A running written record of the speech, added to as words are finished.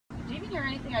hear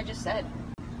anything I just said.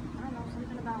 I don't know,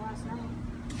 something about last night.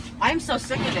 I'm so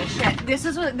sick of this shit. This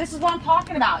is what I'm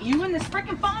talking about. You and this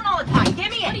freaking phone all the time. Give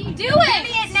me it. What are you doing? Give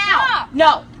me it now.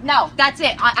 Stop. No, that's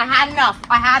it. I had enough.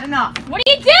 I had enough. What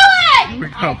are you doing?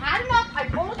 I had enough. I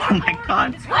pulled Oh my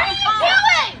God. What are you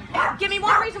doing? Give me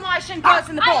one reason why I shouldn't go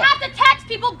in the pool. I have to text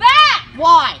people back.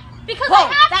 Why? Because I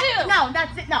have to. No,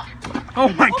 that's it. No. Oh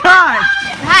my God.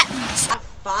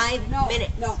 5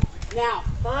 minutes. No. Now.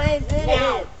 5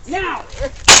 minutes. Now.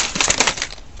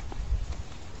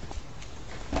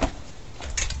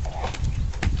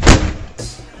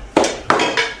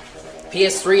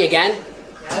 PS3 again?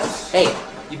 Yes. Hey,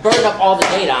 you burned up all the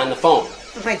data on the phone.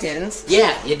 I didn't.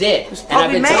 Yeah, you did. And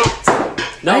I've been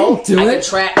No,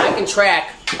 I can track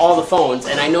all the phones,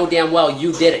 and I know damn well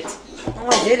you did it. No,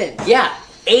 I didn't. Yeah,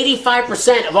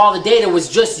 85% of all the data was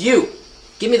just you.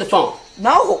 Give me the phone.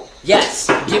 No. Yes,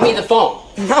 give me the phone.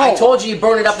 No. I told you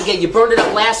burned it up again. You burned it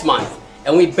up last month,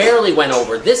 and we barely went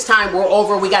over. This time we're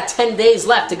over. We got 10 days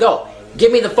left to go.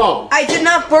 Give me the phone. I did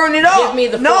not burn it up. Give me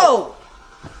the phone. No.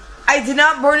 I did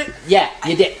not burn it. Yeah,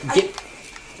 you did.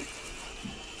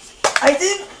 I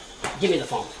didn't. Give me the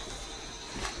phone.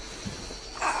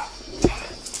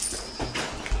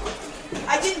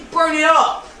 I didn't burn it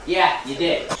up. Yeah, you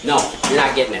did. No, you're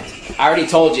not getting it. I already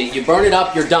told you. You burn it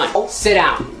up, you're done. Sit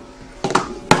down.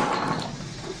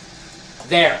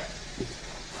 There.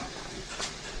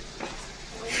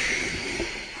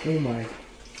 Oh my.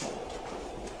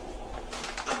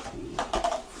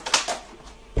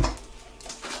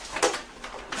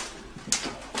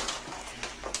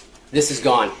 This is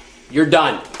gone. You're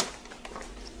done.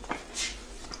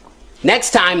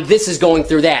 Next time, this is going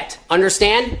through that.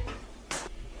 Understand?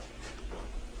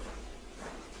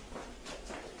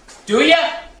 Do ya?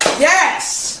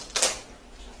 Yes.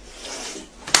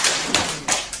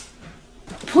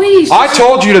 Please. I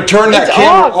told you to turn that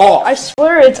camera off. I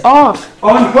swear it's off.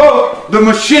 Unhook the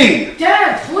machine.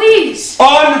 Dad, please.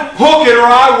 Unhook it or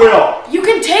I will. You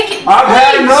can take it. I've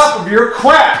had please. enough of your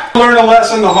crap. Learn a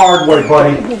lesson the hard way,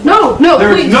 buddy. No,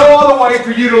 There's please. no other way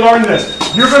for you to learn this.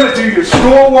 You're going to do your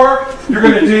schoolwork. You're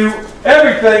going to do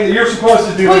everything that you're supposed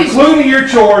to do, Please. including your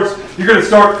chores. You're going to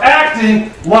start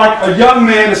acting like a young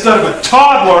man instead of a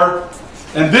toddler.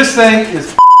 And this thing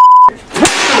is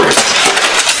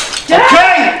Dad.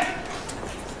 okay?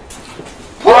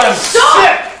 I'm stop.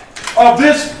 sick of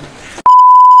this.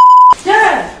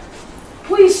 Dad,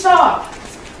 please stop.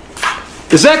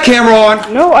 Is that camera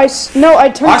on? No, I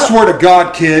turned I swear to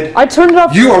God, kid, I turned it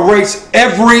off. you erase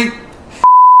every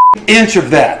inch of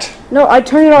that. No, I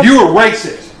turned it off. You erase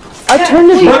it. I turned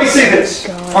it Let off. me see this.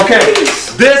 Okay,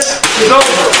 this is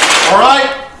over, all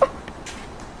right?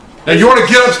 Now you want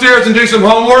to get upstairs and do some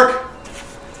homework?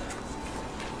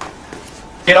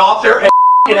 Get up there and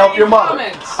help your mother.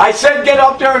 Comments. I said get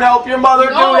up there and help your mother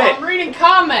No, do it. I'm reading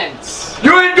comments.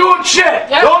 You ain't doing shit.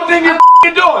 Yeah. The only thing you're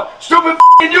doing, stupid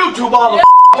YouTube all the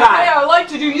Okay, time. I like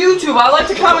to do YouTube. I like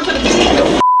to comment to the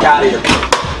video. Out of here.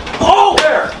 Oh!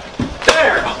 There!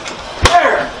 There!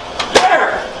 There!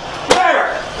 There! There!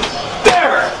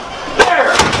 There!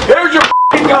 There! Here's your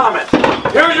comments.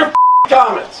 Here's your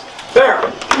comments. There.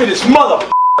 Give me this mother.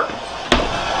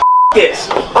 This.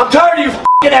 I'm tired of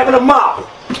you having a mouth.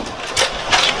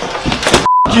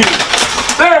 You.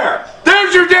 There.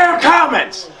 There's your damn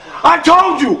comments. I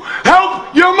told you.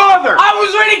 Help your mother. I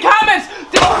was reading comments.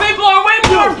 These people are way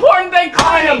more important than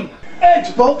Clayton.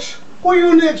 Xbox? What are you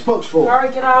on the Xbox for? Harry,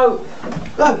 get out.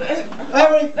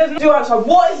 Harry, There's no outside.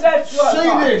 What is that? see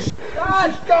this.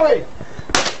 God. Go.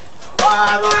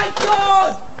 Oh my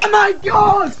God! Oh my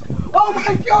God! Oh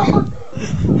my God!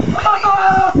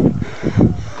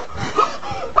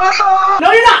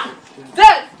 No, you're not!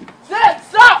 Dad! Dad,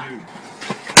 stop! No,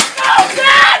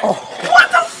 Dad! What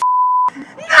the f***? No!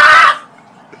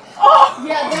 Oh!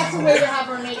 Yeah, that's the way to have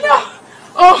her naked. No!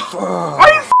 Oh!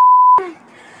 Are you f***ing?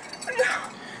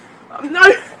 No!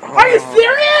 Are you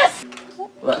serious?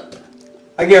 Look,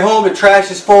 I get home, the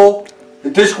trash is full, the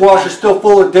dishwasher's still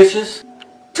full of dishes.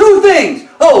 Two things!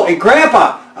 Oh, and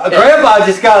Grandpa! Grandpa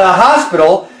just got out of the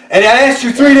hospital, and I asked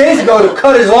you 3 days ago to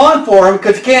cut his lawn for him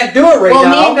because he can't do it right now. Well,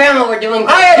 me and Grandma were doing.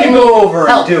 I had to go over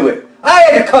and do it. I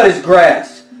had to cut his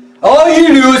grass. All you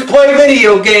do is play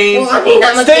video games, Well, I mean,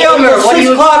 I'm a stay up gamer. till What do 6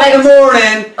 you o'clock in the expect?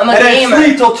 morning, I'm a and then gamer.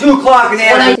 sleep till 2 o'clock in the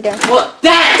afternoon. What?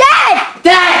 Dad! Dad!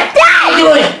 Dad! Dad! What are you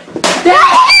doing?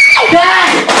 Dad!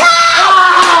 Dad! Ah!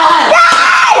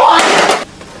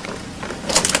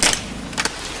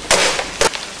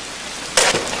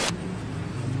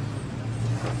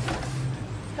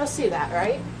 You'll see that,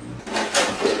 right?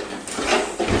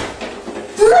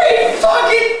 3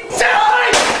 fucking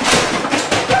times!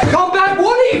 Come back!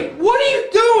 What are you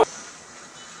doing?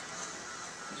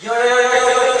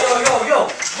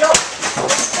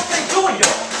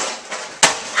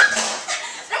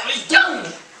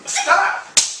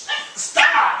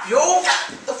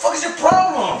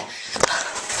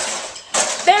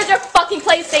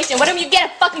 PlayStation. Why don't you get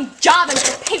a fucking job and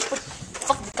pay for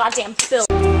fucking goddamn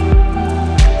bills?